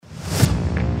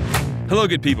Hello,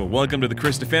 good people. Welcome to the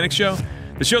Chris Stefanick Show,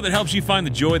 the show that helps you find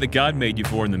the joy that God made you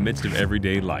for in the midst of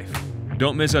everyday life.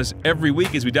 Don't miss us every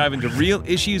week as we dive into real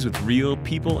issues with real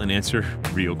people and answer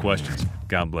real questions.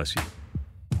 God bless you.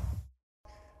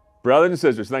 Brothers and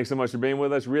sisters, thanks so much for being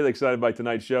with us. Really excited by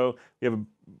tonight's show. We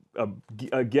have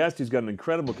a guest who's got an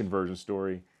incredible conversion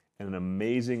story and an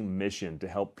amazing mission to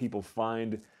help people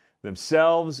find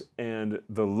themselves and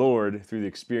the Lord through the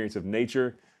experience of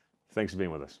nature. Thanks for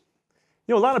being with us.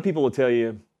 You know, a lot of people will tell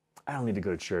you, I don't need to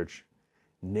go to church.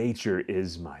 Nature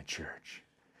is my church,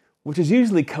 which is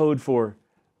usually code for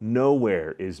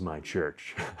nowhere is my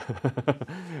church.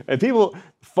 And people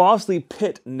falsely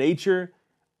pit nature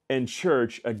and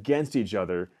church against each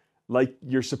other like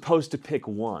you're supposed to pick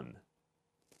one.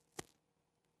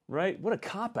 Right? What a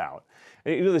cop-out.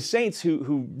 And, you know, the saints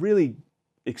who really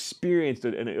experienced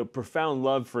a profound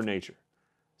love for nature.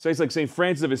 Saints like St.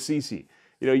 Francis of Assisi.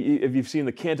 You know, if you've seen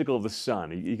the Canticle of the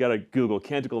Sun, you got to Google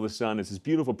Canticle of the Sun. It's this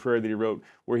beautiful prayer that he wrote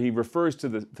where he refers to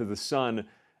the sun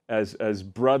as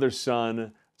brother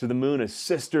sun, to the moon as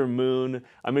sister moon.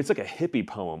 I mean, it's like a hippie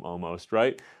poem almost,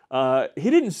 right? He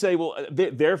didn't say, well,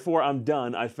 therefore I'm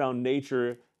done. I found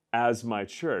nature as my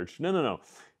church. No.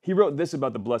 He wrote this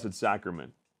about the Blessed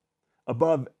Sacrament.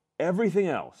 Above everything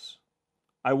else,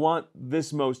 I want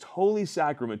this most holy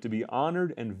sacrament to be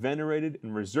honored and venerated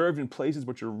and reserved in places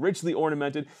which are richly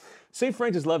ornamented. St.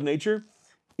 Francis loved nature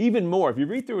even more. If you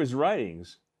read through his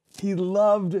writings, he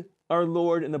loved our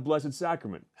Lord and the Blessed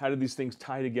Sacrament. How do these things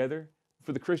tie together?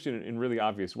 For the Christian, in really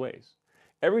obvious ways.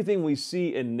 Everything we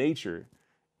see in nature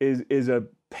is a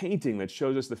painting that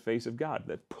shows us the face of God,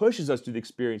 that pushes us to the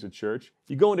experience of church.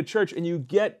 You go into church and you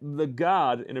get the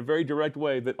God in a very direct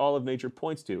way that all of nature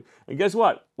points to. And guess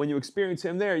what? When you experience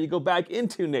Him there, you go back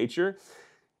into nature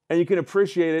and you can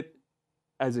appreciate it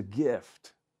as a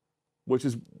gift, which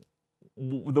is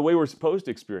the way we're supposed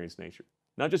to experience nature.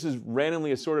 Not just as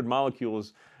randomly assorted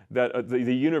molecules that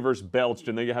the universe belched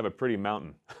and there you have a pretty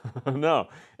mountain. No,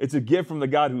 it's a gift from the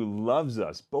God who loves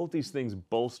us. Both these things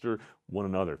bolster one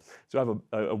another. So I have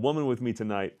a woman with me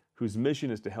tonight whose mission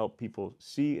is to help people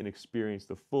see and experience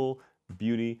the full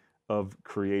beauty of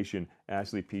creation.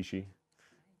 Ashley Piche.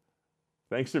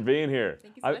 Thanks for being here.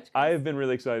 Thank you so much, I have been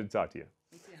really excited to talk to you.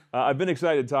 Me too. I've been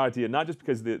excited to talk to you, not just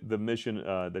because the mission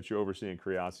that you're overseeing at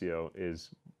Creatio is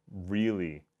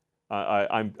really...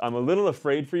 I'm a little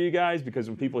afraid for you guys because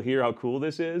when people hear how cool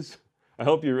this is, I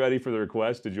hope you're ready for the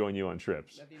request to join you on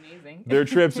trips. That'd be amazing. Their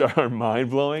trips are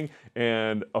mind-blowing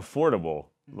and affordable,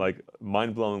 like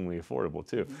mind-blowingly affordable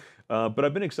too. But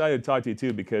I've been excited to talk to you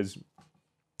too because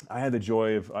I had the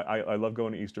joy of, I love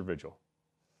going to Easter Vigil.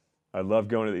 I love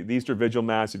going to the Easter Vigil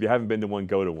Mass. If you haven't been to one,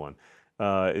 go to one.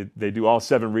 They do all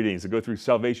 7 readings. They go through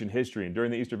salvation history, and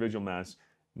during the Easter Vigil Mass,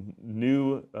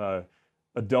 new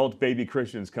adult baby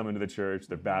Christians come into the church,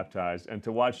 they're baptized, and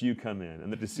to watch you come in,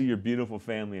 and to see your beautiful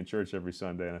family in church every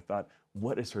Sunday, and I thought,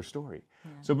 what is her story?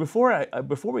 Yeah. So before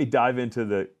we dive into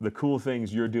the cool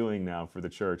things you're doing now for the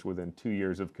church within 2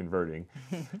 years of converting,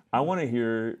 I want to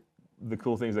hear the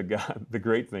cool things that God, the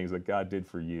great things that God did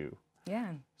for you.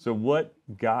 Yeah. So what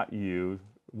got you,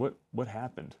 what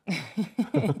happened?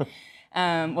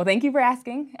 Well, thank you for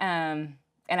asking. And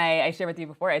I shared with you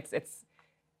before, I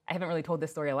haven't really told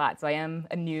this story a lot, so I am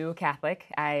a new Catholic.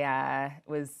 I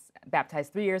was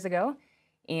baptized 3 years ago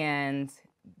and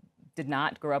did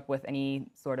not grow up with any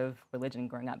sort of religion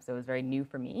growing up, so it was very new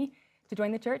for me to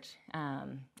join the church.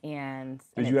 Was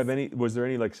there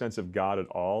any like sense of God at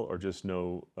all, or just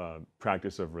no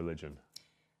practice of religion?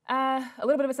 A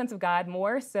little bit of a sense of God,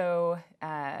 more so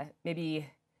maybe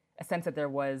a sense that there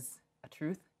was a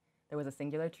truth, there was a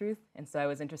singular truth, and so I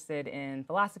was interested in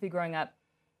philosophy growing up,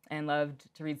 and loved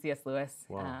to read C.S. Lewis,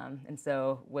 wow. And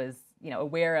so was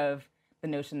aware of the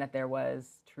notion that there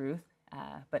was truth,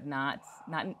 but not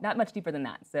much deeper than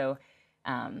that. So,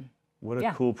 what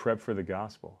a cool prep for the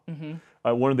gospel.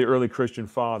 Mm-hmm. One of the early Christian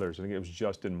fathers, I think it was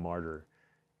Justin Martyr,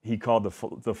 he called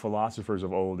the philosophers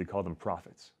of old, he called them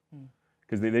prophets,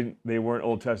 because they weren't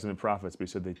Old Testament prophets, but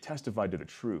he said they testified to the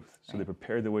truth, so they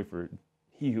prepared the way for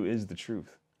He who is the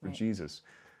truth, for Jesus.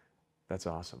 That's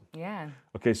awesome. Yeah.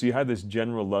 Okay, so you had this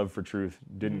general love for truth,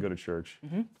 didn't go to church.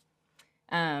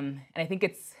 And I think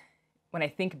when I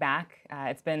think back,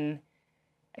 I feel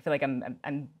like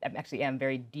I'm actually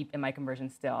very deep in my conversion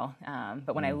still.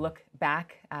 But when I look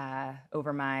back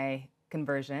over my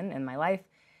conversion and my life,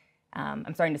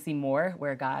 I'm starting to see more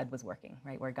where God was working,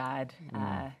 right? Where God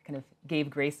kind of gave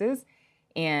graces.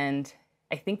 And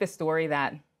I think the story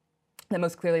that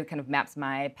most clearly kind of maps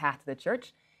my path to the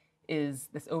church is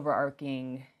this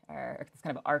overarching, or this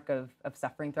kind of arc of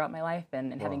suffering throughout my life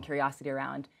and having curiosity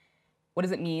around what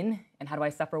does it mean, and how do I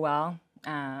suffer well,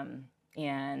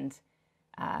 and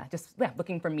just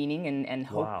looking for meaning and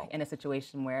hope Wow. in a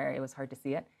situation where it was hard to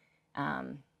see it.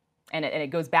 And it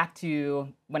goes back to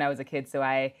when I was a kid. So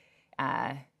I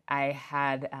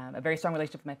had a very strong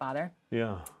relationship with my father.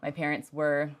 Yeah. My parents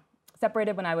were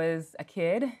separated when I was a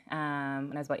kid,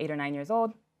 when I was about 8 or 9 years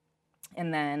old.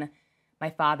 And then my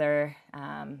father,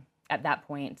 at that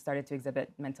point, started to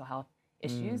exhibit mental health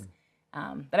issues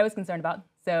that I was concerned about.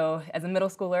 So as a middle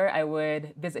schooler, I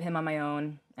would visit him on my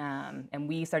own, and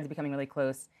we started becoming really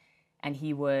close. And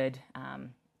he would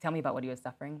tell me about what he was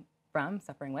suffering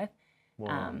with.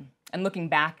 Wow. And looking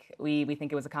back, we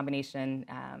think it was a combination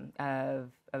of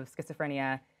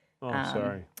schizophrenia, Oh, I'm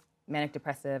sorry. manic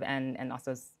depressive, and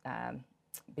also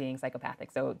being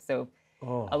psychopathic. So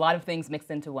Oh. a lot of things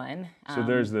mixed into one. So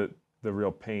there's the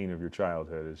real pain of your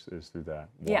childhood is through that.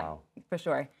 Wow. Yeah, for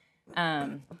sure.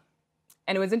 And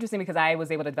it was interesting because I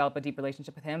was able to develop a deep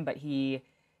relationship with him, but he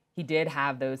did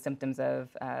have those symptoms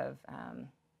of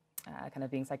kind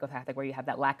of being psychopathic, where you have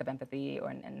that lack of empathy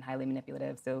and highly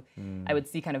manipulative. So I would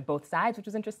see kind of both sides, which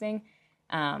was interesting.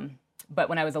 But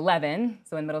when I was 11,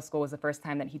 so in middle school, was the first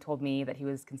time that he told me that he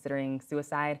was considering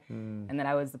suicide, and that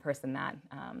I was the person that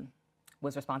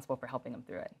was responsible for helping him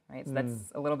through it. Right. So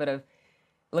that's a little bit of,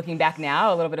 looking back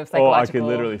now, a little bit of psychological. Oh, I could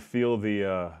literally feel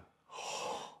the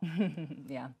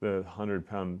yeah. the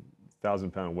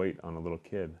 1,000-pound weight on a little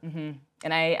kid. Mm-hmm.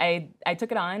 And I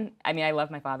took it on. I mean, I love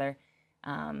my father,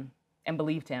 and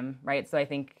believed him, right? So I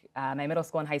think my middle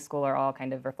school and high school are all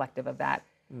kind of reflective of that,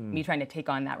 me trying to take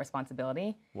on that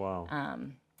responsibility. Wow.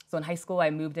 So in high school, I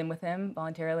moved in with him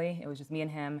voluntarily. It was just me and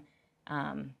him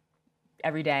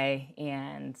every day,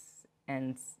 and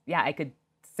yeah, I could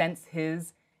sense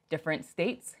his different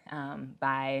states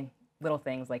by little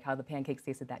things like how the pancakes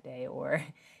tasted that day, or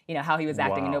how he was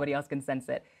acting, and nobody else can sense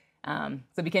it. So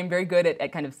I became very good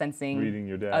at kind of sensing reading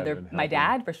your dad, my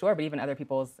dad for sure, but even other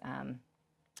people's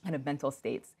kind of mental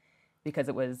states, because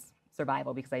it was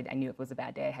survival. Because I knew if it was a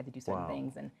bad day, I had to do certain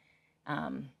things, and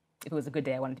if it was a good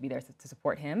day, I wanted to be there to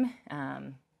support him.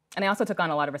 And I also took on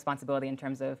a lot of responsibility in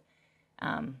terms of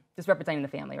just representing the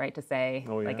family, right? To say,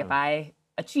 like, if I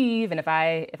achieve and if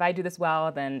I do this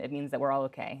well, then it means that we're all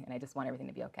okay, and I just want everything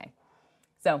to be okay.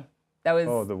 So that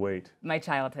was the weight. My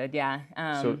childhood, yeah.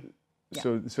 So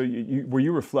were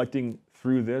you reflecting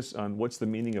through this on what's the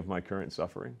meaning of my current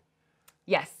suffering?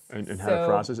 Yes. And how to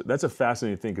process it? That's a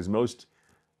fascinating thing, because most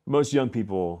young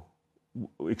people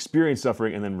experience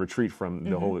suffering and then retreat from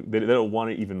the whole. They don't want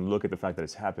to even look at the fact that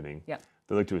it's happening. Yep.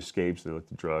 They look to escape, so they look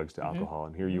to drugs, to alcohol,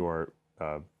 and here you are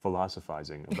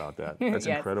philosophizing about that. That's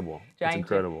Yes. incredible. Trying That's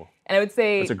incredible. And I would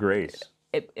say it's a grace.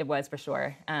 It was for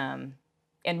sure, and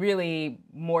really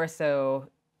more so.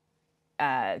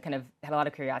 Kind of had a lot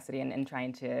of curiosity and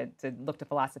trying to look to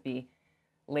philosophy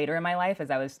later in my life,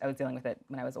 as I was dealing with it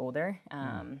when I was older.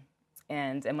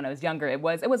 And when I was younger, it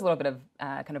was a little bit of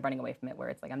kind of running away from it, where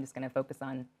it's like, I'm just going to focus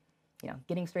on,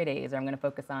 getting straight A's, or I'm going to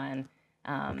focus on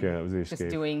that was the escape. just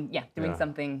doing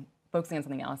something, focusing on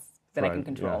something else that I can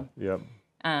control. Yeah.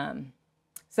 Yep.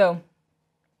 So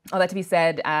all that to be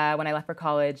said, when I left for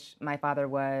college, my father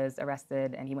was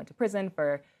arrested and he went to prison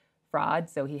for fraud.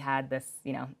 So he had this,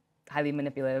 highly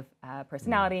manipulative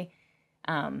personality,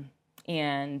 and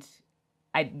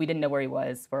we didn't know where he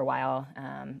was for a while,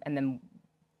 and then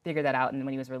figured that out. And then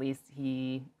when he was released,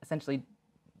 he essentially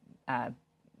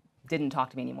didn't talk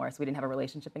to me anymore, so we didn't have a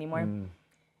relationship anymore, and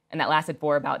that lasted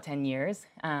for about 10 years.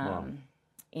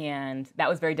 And that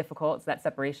was very difficult. So that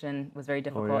separation was very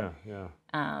difficult. Oh,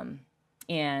 yeah.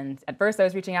 And at first I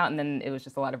was reaching out, and then it was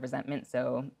just a lot of resentment.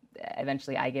 So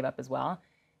eventually I gave up as well.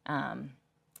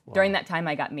 During that time,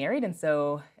 I got married, and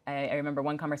so I remember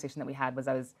one conversation that we had was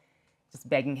I was just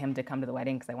begging him to come to the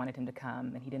wedding because I wanted him to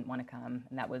come, and he didn't want to come,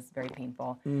 and that was very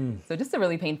painful. So just a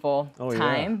really painful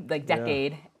time, like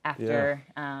decade after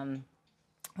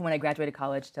when I graduated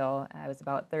college till I was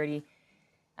about 30,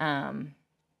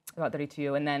 about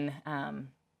 32, and then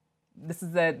this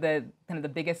is the kind of the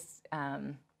biggest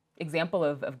example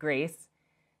of grace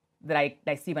that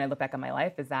I see when I look back on my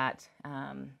life, is that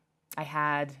I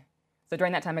had. So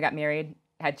during that time, I got married,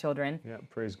 had children. Yeah,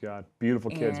 praise God.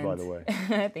 Beautiful kids, by the way.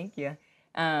 Thank you.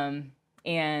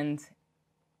 And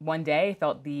one day, I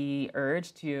felt the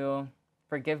urge to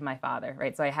forgive my father,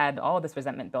 right? So I had all of this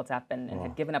resentment built up and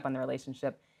had given up on the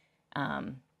relationship,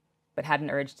 but had an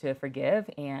urge to forgive.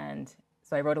 And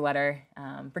so I wrote a letter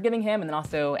forgiving him, and then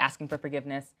also asking for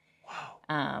forgiveness. Wow.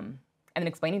 And then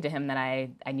explaining to him that I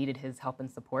needed his help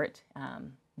and support.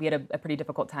 We had a pretty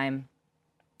difficult time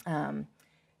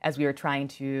as we were trying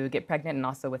to get pregnant, and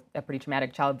also with a pretty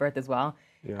traumatic childbirth as well.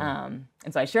 Yeah.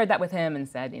 And so I shared that with him and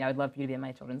said, I'd love for you to be in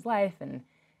my children's life, and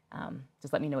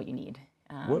just let me know what you need.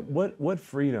 What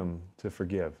freedom to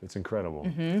forgive. It's incredible.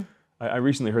 Mm-hmm. I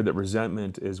recently heard that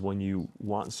resentment is when you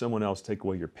want someone else to take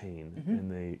away your pain, Mm-hmm.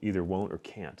 and they either won't or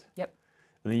can't. Yep.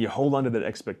 And then you hold on to that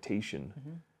expectation,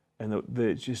 Mm-hmm. and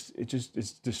it's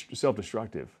just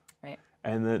self-destructive. Right.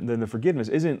 And then the forgiveness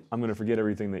isn't, I'm going to forget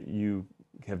everything that you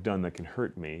have done that can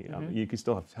hurt me. Mm-hmm. You can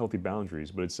still have healthy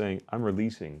boundaries, but it's saying, I'm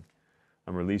releasing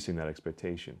that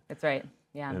expectation. That's right.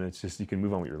 Yeah. And it's just, you can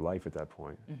move on with your life at that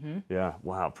point. Mm-hmm. Yeah.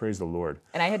 Wow. Praise the Lord.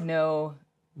 And I had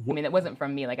it wasn't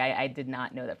from me. Like I did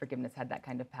not know that forgiveness had that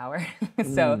kind of power.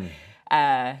 So,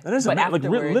 That is but like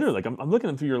afterwards, literally, like I'm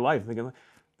looking through your life thinking,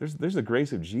 there's the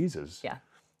grace of Jesus. Yeah.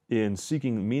 In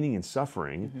seeking meaning in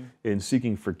suffering, in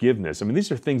seeking forgiveness. I mean,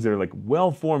 these are things that are like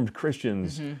well-formed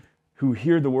Christians who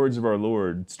hear the words of our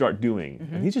Lord start doing.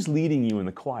 And he's just leading you in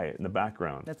the quiet, in the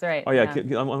background. That's right. Oh yeah,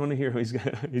 I want to hear,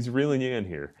 he's reeling you in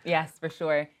here. Yes, for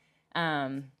sure.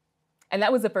 And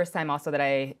that was the first time also that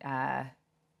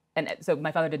and so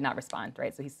my father did not respond,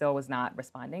 right? So he still was not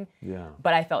responding. Yeah.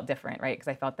 But I felt different, right? Because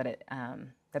I felt that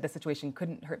that the situation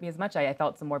couldn't hurt me as much. I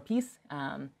felt some more peace.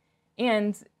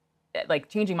 And like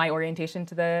changing my orientation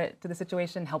to the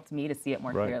situation helped me to see it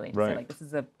more clearly. Right. So like, this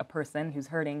is a person who's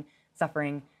hurting,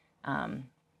 suffering.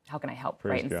 How can I help?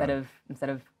 Praise right? God. Instead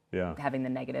of having the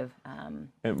negative. And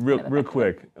real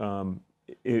quick,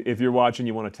 if you're watching,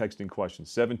 you want to text in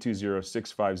questions,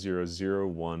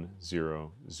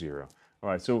 720-650-0100. All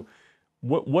right. So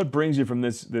what brings you from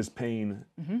this pain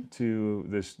to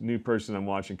this new person I'm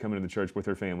watching coming to the church with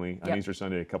her family on Easter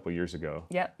Sunday a couple of years ago?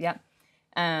 Yep.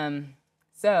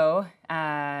 So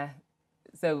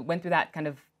went through that kind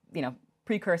of,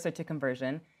 precursor to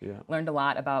conversion. Yeah. Learned a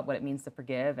lot about what it means to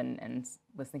forgive, and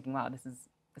was thinking, wow, this is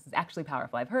actually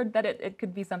powerful. I've heard that it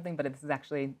could be something, but this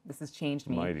has changed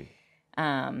me. Mighty.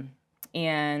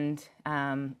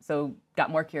 So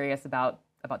got more curious about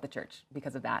the church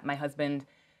because of that. My husband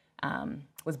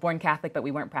was born Catholic, but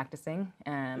we weren't practicing.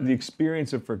 The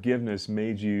experience of forgiveness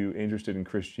made you interested in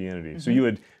Christianity. So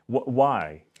you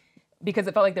why? Because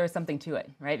it felt like there was something to it,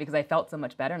 right? Because I felt so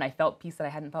much better, and I felt peace that I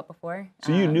hadn't felt before.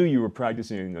 So you knew you were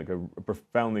practicing like a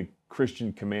profoundly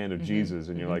Christian command of Jesus,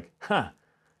 and you're like,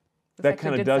 that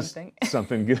kind of does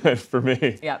something good for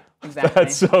me. Yep, exactly.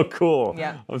 That's so cool.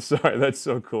 Yeah. I'm sorry, that's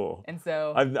so cool. And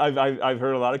so I've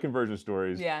heard a lot of conversion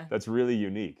stories. Yeah. That's really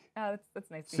unique. Oh,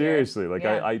 that's nice to Seriously, hear. like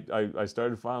Yeah. I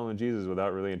started following Jesus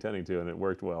without really intending to, and it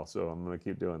worked well. So I'm gonna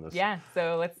keep doing this. Yeah.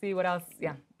 So let's see what else.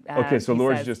 Yeah. Okay, so he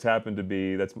Lourdes says. just happened to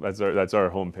be that's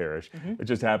our home parish. It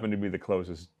just happened to be the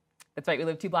closest. That's right. We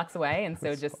live 2 blocks away, and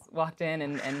so just walked in,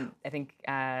 and I think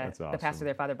awesome. the pastor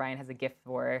there, Father Brian, has a gift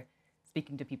for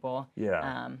speaking to people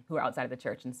who are outside of the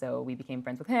church, and so we became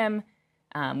friends with him.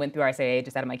 Went through RCIA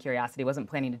just out of my curiosity. Wasn't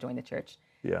planning to join the church.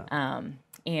 Yeah.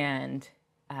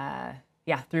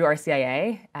 Through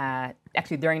RCIA,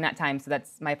 actually during that time, so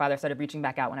that's my father started reaching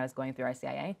back out when I was going through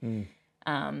RCIA.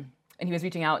 And he was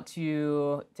reaching out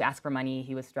to ask for money.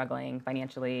 He was struggling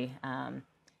financially.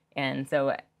 And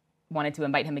so wanted to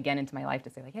invite him again into my life to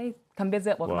say like, hey, come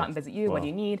visit. We'll come out and visit you. What do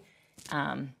you need?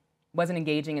 Wasn't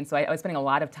engaging. And so I was spending a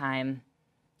lot of time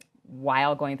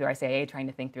while going through RCIA trying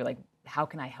to think through like, how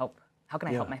can I help? How can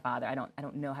I help my father? I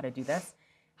don't know how to do this.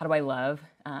 How do I love?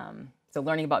 So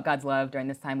learning about God's love during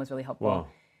this time was really helpful.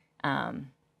 So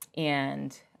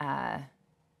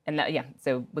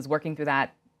was working through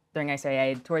that during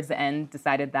RCIA. Towards the end,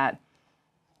 decided that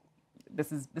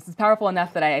this is powerful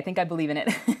enough that I think I believe in it.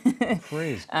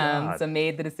 Praise God. So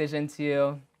made the decision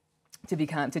to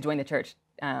join the church,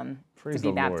 to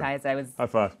be baptized. Lord. I was. High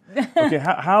five. Okay,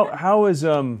 how is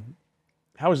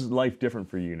life different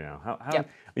for you now? How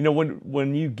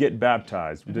when you get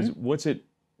baptized, what's it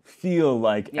feel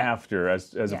like after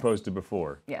as opposed to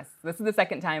before? Yes, this is the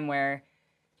second time where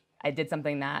I did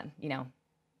something that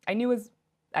I knew was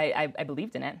I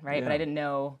believed in it, right? But I didn't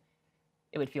know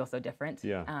it would feel so different.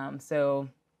 Yeah. So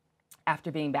after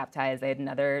being baptized, I had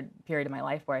another period of my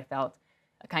life where I felt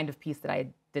a kind of peace that I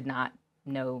did not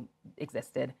know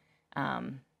existed.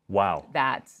 Wow.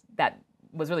 That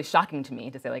was really shocking to me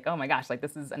to say like, oh my gosh, like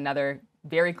this is another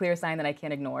very clear sign that I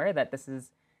can't ignore that this is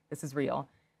real.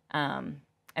 And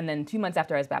then 2 months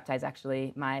after I was baptized,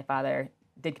 actually, my father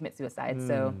did commit suicide.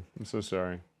 So I'm so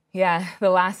sorry. Yeah, the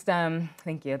last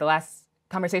thank you. The last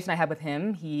conversation I had with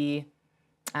him, he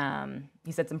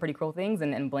said some pretty cruel things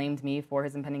and blamed me for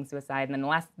his impending suicide. And then the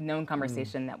last known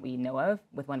conversation that we know of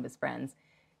with one of his friends,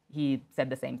 he said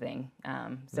the same thing.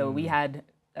 So we had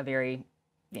a very,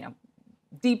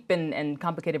 deep and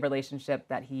complicated relationship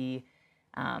that he,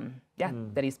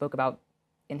 that he spoke about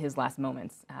in his last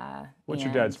moments. What's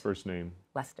your dad's first name?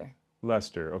 Lester.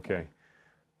 Lester. Okay.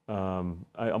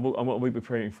 I'll be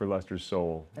praying for Lester's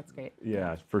soul. That's great.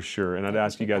 Yeah, for sure. And I'd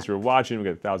ask you guys who are watching,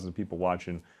 we've got thousands of people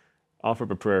watching, offer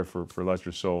up a prayer for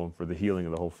Lester's soul and for the healing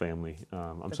of the whole family.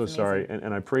 I'm so sorry.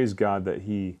 And I praise God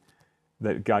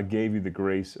that God gave you the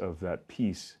grace of that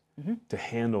peace to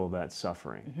handle that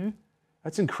suffering.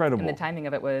 That's incredible. And the timing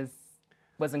of it was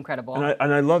incredible.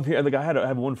 And I love hearing, like I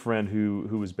had one friend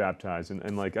who was baptized,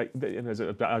 and like I was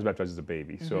baptized as a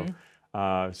baby, so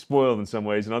spoiled in some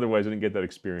ways. In other ways, I didn't get that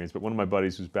experience. But one of my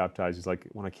buddies who's baptized, he's like,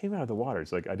 when I came out of the water,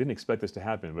 it's like I didn't expect this to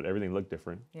happen, but everything looked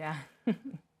different. Yeah.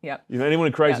 Yep. You know, anyone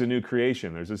in Christ is a new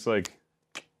creation. There's just like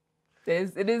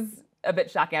it is a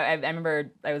bit shocking. I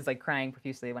remember I was like crying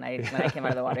profusely when I came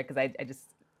out of the water because I just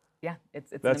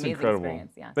it's an amazing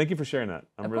experience. Yeah. Thank you for sharing that.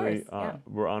 I'm really yeah.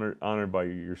 We're honored by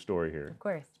your story here. Of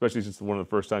course. Especially since it's one of the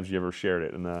first times you ever shared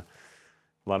it, and a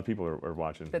lot of people are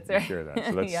watching. That's right. Share that,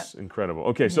 so that's incredible.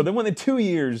 Okay, so then when the 2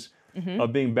 years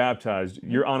of being baptized,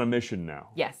 you're on a mission now.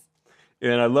 Yes.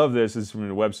 And I love this. This is from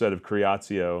the website of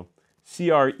Creatio,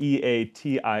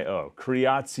 Creatio,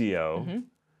 Creatio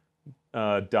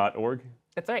 .org.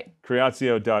 That's right.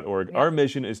 Creatio.org. Yeah. Our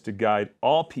mission is to guide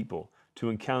all people to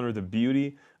encounter the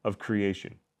beauty of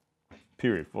creation.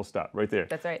 Period. Full stop. Right there.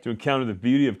 That's right. To encounter the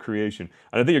beauty of creation.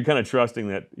 And I think you're kind of trusting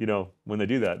that, you know, when they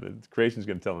do that, the creation's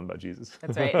going to tell them about Jesus.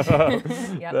 That's right.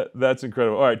 Yep. That's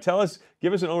incredible. All right,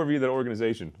 give us an overview of that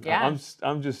organization. Yeah.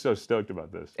 I'm just so stoked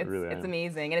about this. I really am. It's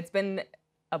amazing. And it's been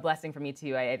a blessing for me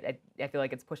too. I feel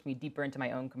like it's pushed me deeper into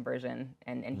my own conversion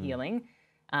and healing,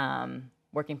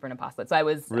 working for an apostolate. So I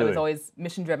was always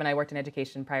mission driven. I worked in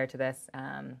education prior to this.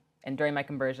 And during my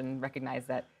conversion, recognized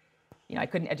that, you know, I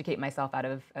couldn't educate myself out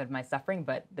of my suffering,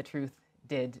 but the truth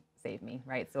did save me,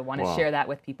 right? So I want to share that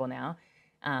with people now.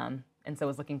 And so I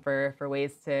was looking for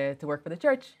ways to work for the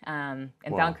church and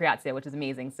found Creatio, which is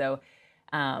amazing. So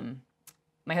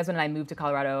my husband and I moved to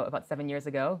Colorado about 7 years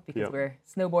ago because we're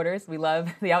snowboarders. We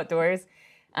love the outdoors.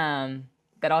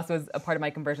 That also is a part of my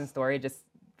conversion story, just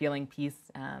feeling peace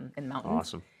in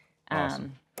mountains.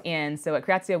 Awesome. And so at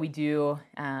Creatio, we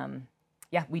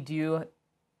do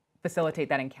facilitate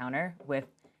that encounter with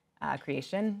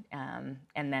creation, and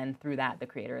then through that, the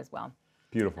Creator as well.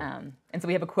 Beautiful. And so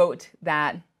we have a quote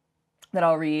that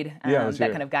I'll read that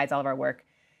kind of guides all of our work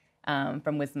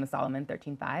from Wisdom of Solomon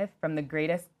 13:5. From the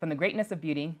greatness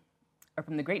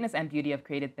and beauty of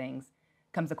created things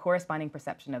comes a corresponding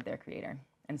perception of their Creator.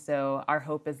 And so our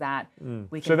hope is that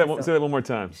we can say that one more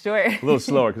time. Sure. A little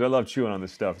slower, because I love chewing on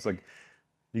this stuff. It's like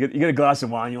you get a glass of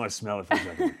wine, you want to smell it for a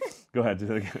second. Go ahead, do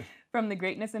that again. From the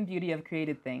greatness and beauty of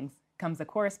created things comes a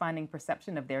corresponding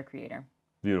perception of their Creator.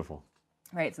 Beautiful.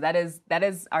 Right, so that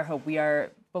is our hope. We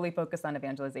are fully focused on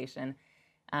evangelization,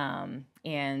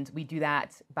 and we do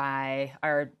that by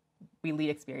we lead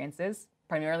experiences,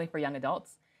 primarily for young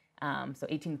adults. So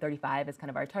 18 to 35 is kind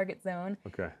of our target zone.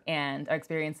 Okay. And our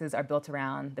experiences are built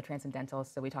around the transcendental,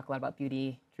 so we talk a lot about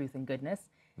beauty, truth, and goodness.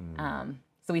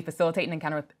 So we facilitate an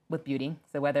encounter with beauty.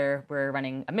 So whether we're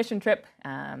running a mission trip,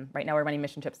 right now we're running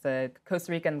mission trips to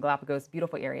Costa Rica and Galapagos,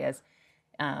 beautiful areas.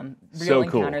 Real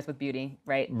encounters with beauty,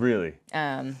 right? Really?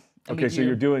 Okay, so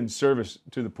you're doing service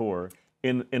to the poor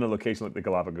in a location like the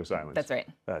Galapagos Islands. That's right.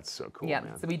 That's so cool, yeah.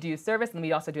 man. So we do service, and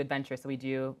we also do adventure. So we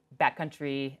do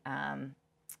backcountry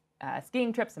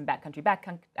skiing trips and backcountry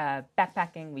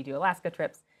backpacking. We do Alaska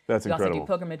trips. That's incredible. We also do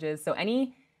pilgrimages. So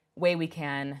any way we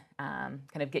can kind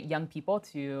of get young people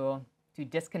to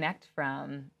disconnect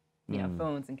from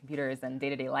phones and computers and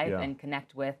day-to-day life and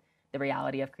connect with the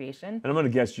reality of creation. And I'm going to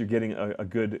guess you're getting a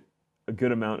good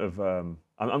amount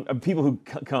of people who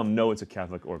come know it's a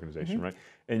Catholic organization, right?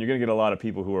 And you're going to get a lot of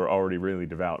people who are already really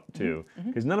devout too,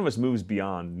 because none of us moves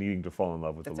beyond needing to fall in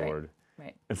love with the Lord,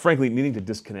 right? And frankly, needing to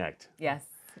disconnect. Yes.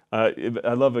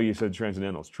 I love how you said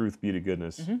transcendentals: truth, beauty,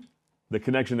 goodness. The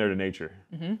connection there to nature.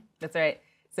 That's right.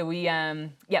 So we,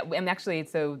 and actually,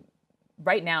 so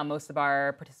right now, most of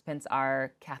our participants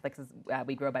are Catholics.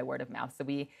 We grow by word of mouth. So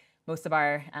most of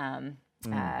our,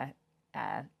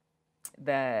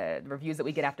 the reviews that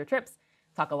we get after trips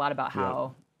talk a lot about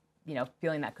how,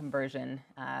 feeling that conversion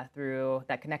through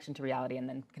that connection to reality and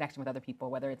then connection with other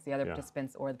people, whether it's the other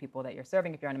participants or the people that you're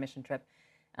serving if you're on a mission trip.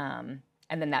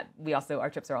 And then our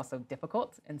trips are also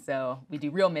difficult. And so we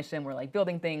do real mission. We're like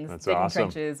building things, digging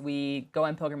trenches. We go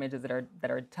on pilgrimages that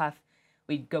are tough.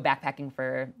 We go backpacking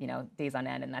for, days on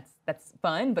end, and that's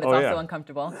fun, but it's also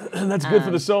uncomfortable. That's good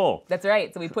for the soul. That's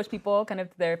right. So we push people kind of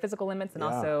to their physical limits and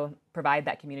also provide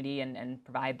that community and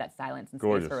provide that silence and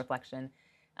space for reflection.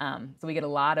 So we get a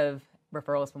lot of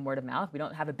referrals from word of mouth. We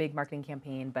don't have a big marketing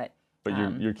campaign, but But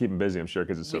you're keeping busy, I'm sure,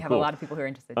 because it's so we have cool. a lot of people who are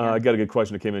interested. I got a good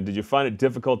question that came in. Did you find it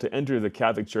difficult to enter the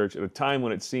Catholic Church at a time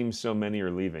when it seems so many are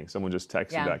leaving? Someone just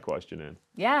texted that question in.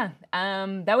 Yeah,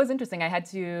 that was interesting. I had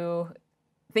to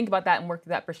think about that and work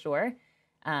through that for sure.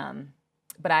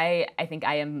 But I think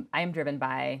I am driven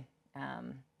by,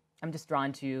 I'm just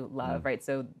drawn to love, right?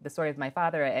 So the story of my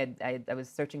father, I was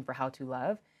searching for how to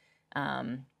love.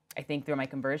 I think through my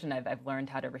conversion, I've learned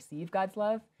how to receive God's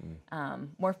love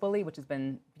more fully, which has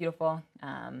been beautiful.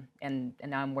 And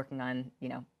now I'm working on,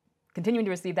 continuing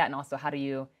to receive that, and also how do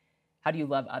you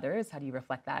love others? How do you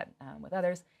reflect that with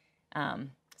others?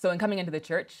 So in coming into the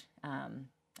church, I'm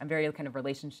very kind of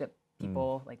relationship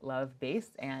people, like love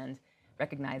based, and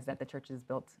recognize that the church is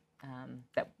built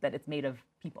that it's made of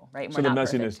people, right? And so the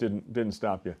messiness didn't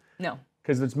stop you. No,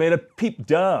 because it's made of people.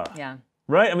 Duh. Yeah.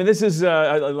 Right? I mean, this is,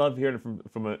 I love hearing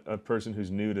it from a person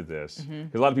who's new to this.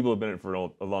 Because a lot of people have been in it for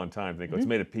a long time, think, oh, it's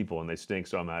made of people and they stink,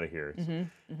 so I'm out of here.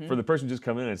 For the person who just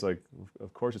come in, it's like,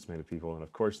 of course it's made of people, and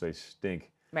of course they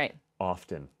stink. Right.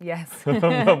 Often. Yes.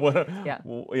 Yeah.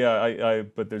 Well, yeah,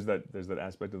 but there's that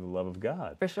aspect of the love of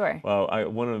God. For sure. Well,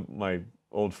 one of my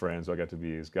old friends, who I got to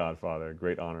be his godfather, a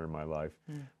great honor in my life.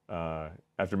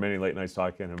 After many late nights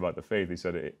talking to him about the faith, he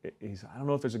said, I don't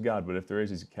know if there's a God, but if there is,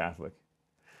 he's a Catholic.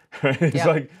 It's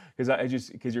like,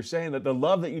 because you're saying that the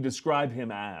love that you describe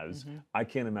him as, I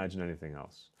can't imagine anything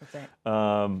else. That's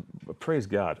right. But praise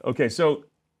God. Okay, so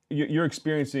you're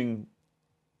experiencing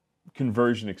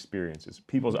conversion experiences,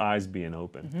 people's eyes being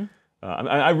open.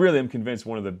 I really am convinced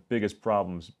one of the biggest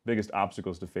problems, biggest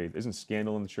obstacles to faith isn't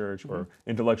scandal in the church or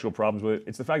intellectual problems with it.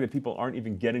 It's the fact that people aren't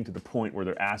even getting to the point where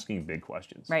they're asking big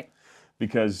questions. Right.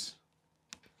 Because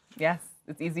yes,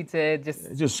 it's easy to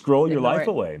just scroll your life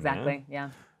away. Exactly. Man. Yeah.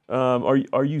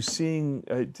 Are you seeing?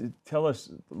 Tell us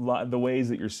the ways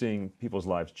that you're seeing people's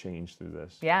lives change through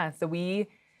this. Yeah. So we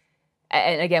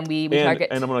target.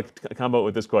 And I'm going to combo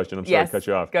with this question. I'm sorry to cut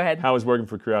you off. Go ahead. How is working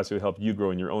for Creatio help you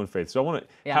grow in your own faith? So I want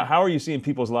to. How are you seeing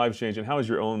people's lives change, and how is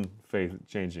your own faith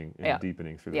changing and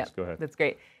deepening through this? Go ahead. That's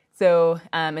great. So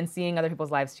and seeing other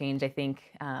people's lives change, I think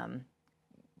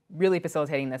really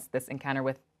facilitating this encounter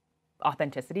with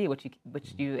authenticity, which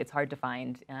it's hard to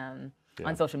find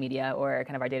on social media or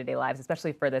kind of our day-to-day lives,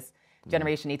 especially for this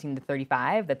generation 18 to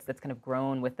 35 that's kind of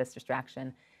grown with this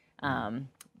distraction.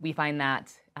 We find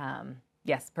that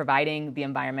providing the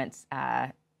environment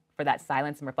for that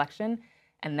silence and reflection,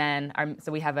 and then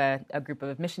so we have a group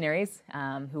of missionaries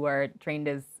who are trained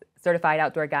as certified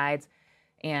outdoor guides,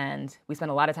 and we spend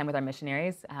a lot of time with our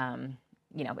missionaries, and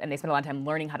they spend a lot of time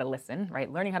learning how to listen,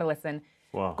 right? Learning how to listen.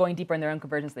 Wow. Going deeper in their own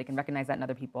conversion so they can recognize that in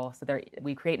other people. So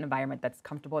we create an environment that's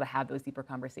comfortable to have those deeper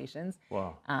conversations.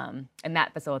 Wow. And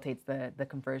that facilitates the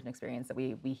conversion experience that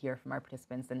we hear from our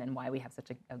participants, and then why we have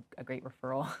such a great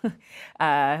referral.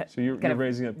 So you're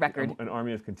raising an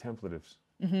army of contemplatives,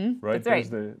 right? That's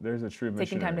right. There's a true missionary.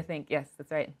 Taking time to think. Yes,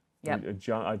 that's right. Yeah.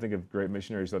 I think of great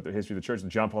missionaries throughout the history of the church.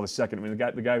 John Paul II. I mean,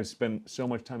 the guy who spent so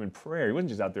much time in prayer. He wasn't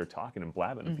just out there talking and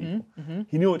blabbing to people.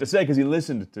 He knew what to say because he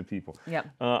listened to people. Yep.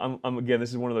 Again, this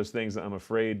is one of those things that I'm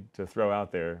afraid to throw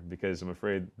out there because I'm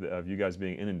afraid of you guys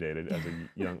being inundated as a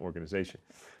young organization.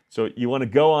 So you want to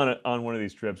go on one of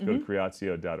these trips, go to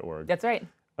creatio.org. That's right.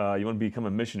 You want to become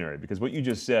a missionary because what you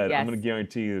just said, I'm going to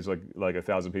guarantee you there's like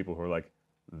 1,000 people who are like,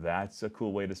 that's a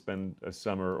cool way to spend a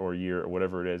summer or a year or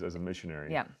whatever it is as a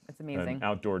missionary. Yeah, it's amazing. An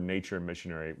outdoor nature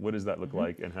missionary. What does that look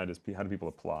like, and how do people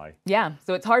apply? Yeah,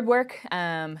 so it's hard work,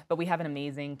 but we have an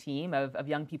amazing team of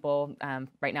young people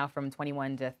right now from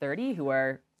 21 to 30 who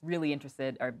are really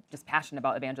interested or just passionate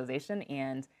about evangelization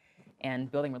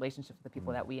and building relationships with the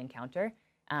people that we encounter.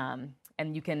 And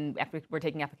we're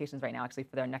taking applications right now actually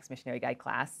for our next missionary guide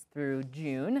class through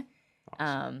June.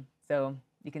 Awesome. So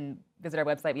you can visit our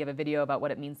website. We have a video about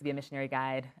what it means to be a missionary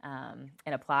guide and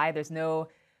apply.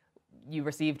 You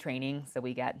receive training, so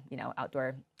we get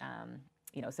outdoor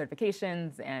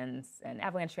certifications and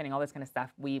avalanche training, all this kind of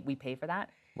stuff. We pay for that.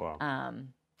 Wow.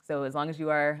 So as long as you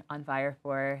are on fire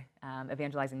for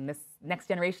evangelizing this next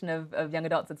generation of young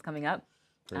adults that's coming up,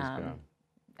 Praise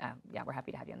God. We're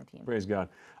happy to have you on the team. Praise God.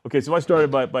 Okay, so I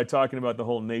started by talking about the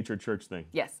whole nature church thing.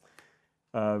 Yes.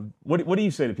 What do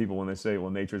you say to people when they say,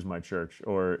 well, nature's my church?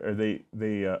 Or are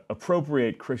they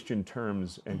appropriate Christian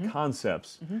terms and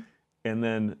concepts and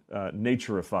then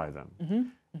naturify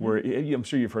them? Where I'm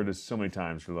sure you've heard this so many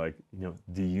times for like,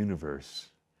 the universe.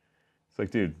 It's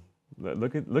like, dude,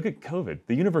 look at COVID.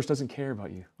 The universe doesn't care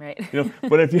about you. Right.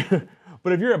 But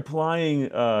if you're applying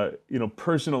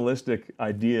personalistic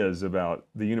ideas about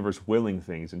the universe willing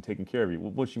things and taking care of you,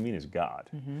 what you mean is God.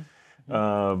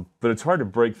 But it's hard to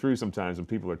break through sometimes when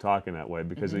people are talking that way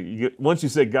because once you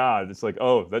say God, it's like,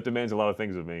 oh, that demands a lot of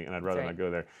things of me, and I'd rather not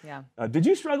go there. Yeah. Did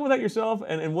you struggle with that yourself?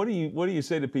 And what do you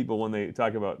say to people when they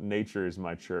talk about nature is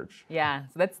my church? Yeah,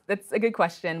 so that's a good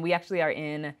question. We actually are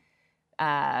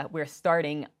we're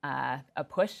starting a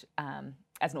push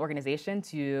as an organization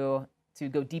to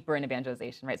go deeper in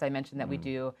evangelization, right? So I mentioned that we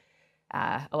do,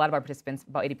 a lot of our participants,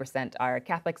 about 80% are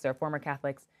Catholics or former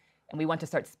Catholics, and we want to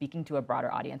start speaking to a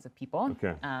broader audience of people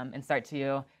and start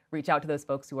to reach out to those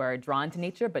folks who are drawn to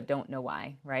nature but don't know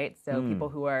why, right? So people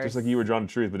who are... Just like you were drawn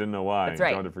to truth but didn't know why. That's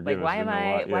right. Drawn to forgiveness,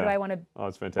 like, why do I want to... Oh,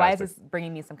 it's fantastic. Why is this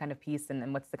bringing me some kind of peace,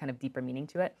 and what's the kind of deeper meaning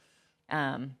to it?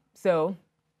 So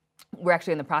we're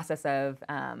actually in the process of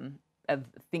kind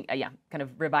of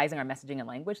revising our messaging and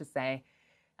language to say,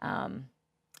 there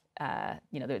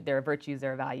are virtues,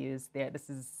 there are values. This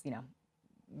is,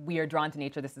 we are drawn to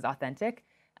nature. This is authentic,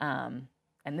 and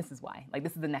this is why. Like,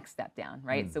 this is the next step down,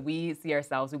 right? So we see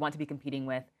ourselves. We want to be competing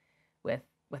with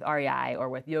REI or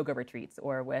with yoga retreats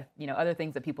or with other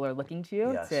things that people are looking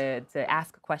to to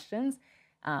ask questions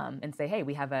and say, hey,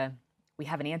 we have an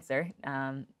answer,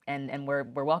 and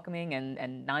we're welcoming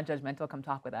and non-judgmental. Come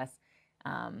talk with us.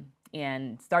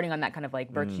 And starting on that kind of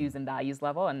like virtues and values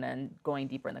level, and then going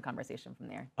deeper in the conversation from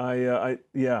there. I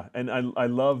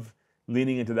love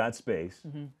leaning into that space,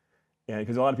 and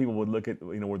because a lot of people would look at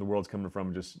where the world's coming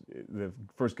from, just the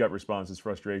first gut response is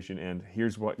frustration, and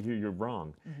you're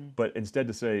wrong, but instead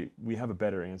to say we have a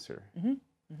better answer.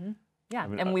 Yeah,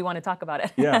 and we want to talk about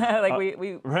it. Yeah, like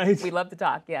we love to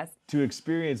talk. Yes. To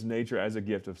experience nature as a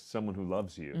gift of someone who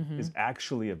loves you is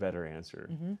actually a better answer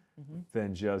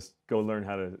than just go learn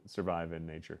how to survive in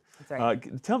nature. That's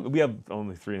right. Tell me, we have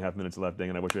only 3.5 minutes left, dang,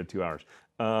 and I wish we had 2 hours.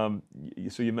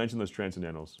 So you mentioned those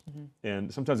transcendentals,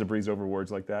 and sometimes I breeze over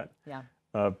words like that. Yeah.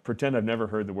 Pretend I've never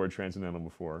heard the word transcendental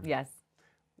before. Yes.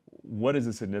 What is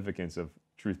the significance of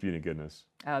truth, beauty, and goodness?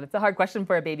 Oh, that's a hard question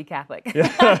for a baby Catholic.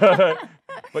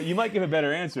 But you might give a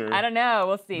better answer. I don't know.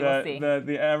 We'll see.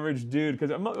 The average dude,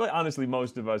 because honestly,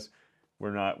 most of us,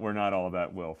 we're not all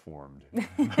that well formed.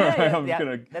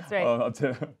 That's right.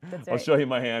 I'll show you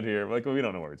my hand here. Like, well, we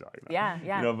don't know what we're talking about.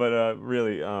 Yeah. But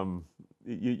really,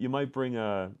 you might bring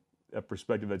a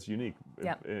perspective that's unique.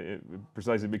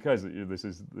 Precisely because this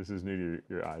is new to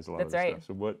your eyes. A lot of this stuff.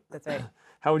 So what? That's right.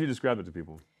 How would you describe it to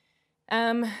people?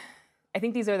 I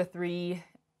think these are the three.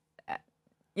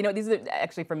 These are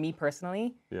actually for me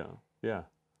personally. Yeah.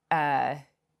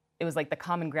 It was like the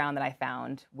common ground that I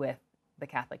found with the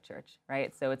Catholic Church,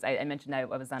 right? So I mentioned I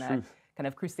was on a kind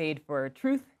of crusade for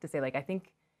truth to say, like, I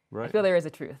feel there is a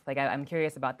truth. Like, I'm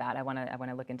curious about that. I want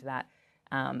to look into that.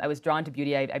 I was drawn to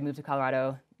beauty. I moved to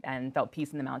Colorado and felt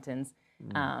peace in the mountains.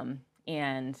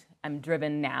 And I'm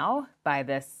driven now by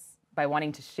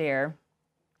wanting to share,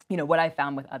 what I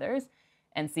found with others.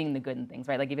 And seeing the good in things,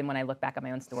 right? Like, even when I look back at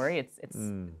my own story, it's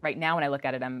right now when I look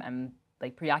at it, I'm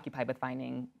like preoccupied with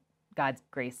finding God's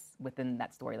grace within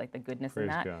that story, like the goodness in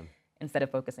that, instead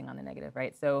of focusing on the negative,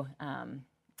 right? So,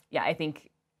 I think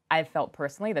I've felt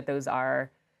personally that those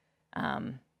are,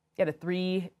 the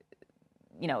three,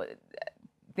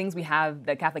 things we have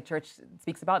that Catholic Church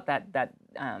speaks about that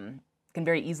can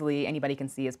very easily anybody can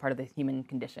see as part of the human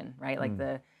condition, right? Like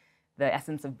the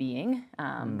essence of being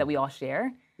that we all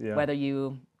share. Yeah. Whether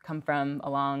you come from a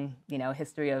long,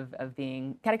 history of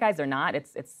being catechized or not,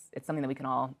 it's something that we can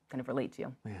all kind of relate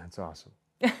to. Man, that's awesome.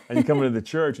 And you come into the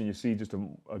church and you see just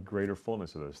a greater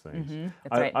fullness of those things.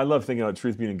 That's right. I love thinking about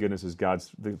truth, beauty, and goodness as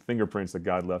the fingerprints that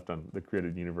God left on the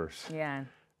created universe. Yeah.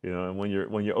 And when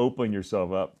you open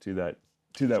yourself up to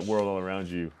that world all around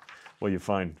you, well, you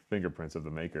find fingerprints of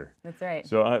the Maker. That's right.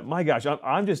 So, my gosh,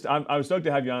 I was stoked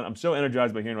to have you on. I'm so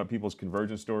energized by hearing about people's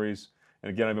conversion stories. And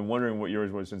again, I've been wondering what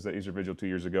yours was since that Easter Vigil 2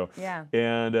 years ago. Yeah.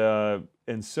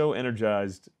 And so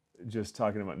energized just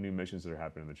talking about new missions that are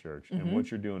happening in the church. And what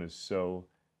you're doing is so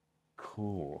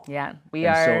cool. Yeah, we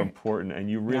are. So important. And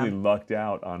you really lucked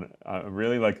out on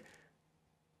really, like,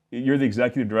 you're the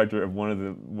executive director of one of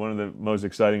the most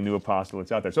exciting new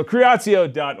apostolates out there. So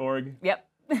Creatio.org. Yep.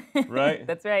 Right?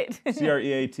 That's right.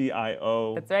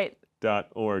 Creatio. That's right.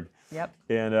 .org. Yep.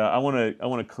 And I want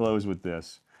to close with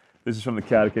this. This is from the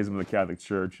Catechism of the Catholic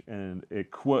Church, and it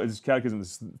quotes, Catechism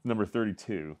is number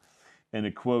 32, and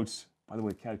it quotes, by the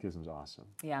way, Catechism is awesome.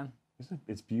 Yeah.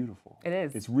 It's beautiful. It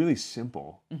is. It's really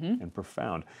simple and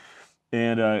profound.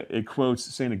 And it quotes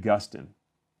St. Augustine,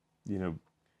 the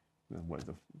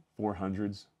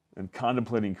 400s, and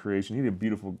contemplating creation. He had a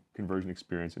beautiful conversion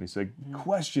experience, and he said,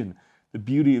 question the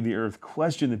beauty of the earth,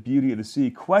 question the beauty of the sea,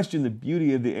 question the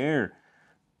beauty of the air,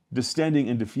 distending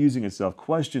and diffusing itself,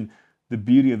 question the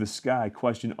beauty of the sky,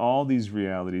 question all these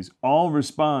realities, all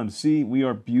respond, see, we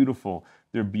are beautiful.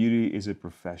 Their beauty is a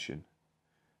profession.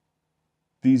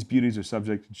 These beauties are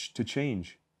subject to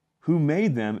change. Who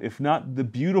made them, if not the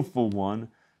beautiful one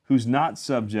who's not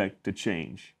subject to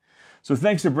change? So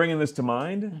thanks for bringing this to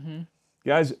mind.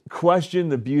 Guys, question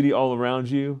the beauty all around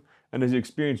you. And as you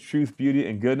experience truth, beauty,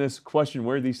 and goodness, question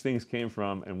where these things came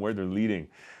from and where they're leading.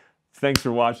 Thanks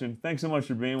for watching. Thanks so much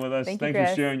for being with us. Thank you, Thanks for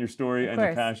Chris. sharing your story Of and your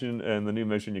course. passion and the new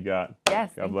mission you got.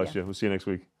 Yes, God thank bless you. you. We'll see you next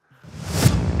week.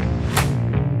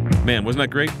 Man, wasn't that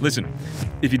great? Listen,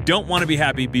 if you don't want to be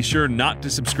happy, be sure not to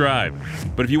subscribe.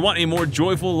 But if you want a more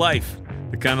joyful life,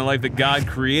 the kind of life that God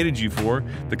created you for,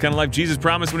 the kind of life Jesus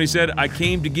promised when he said, I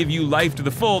came to give you life to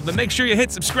the full, then make sure you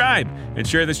hit subscribe and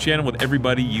share this channel with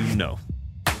everybody you know.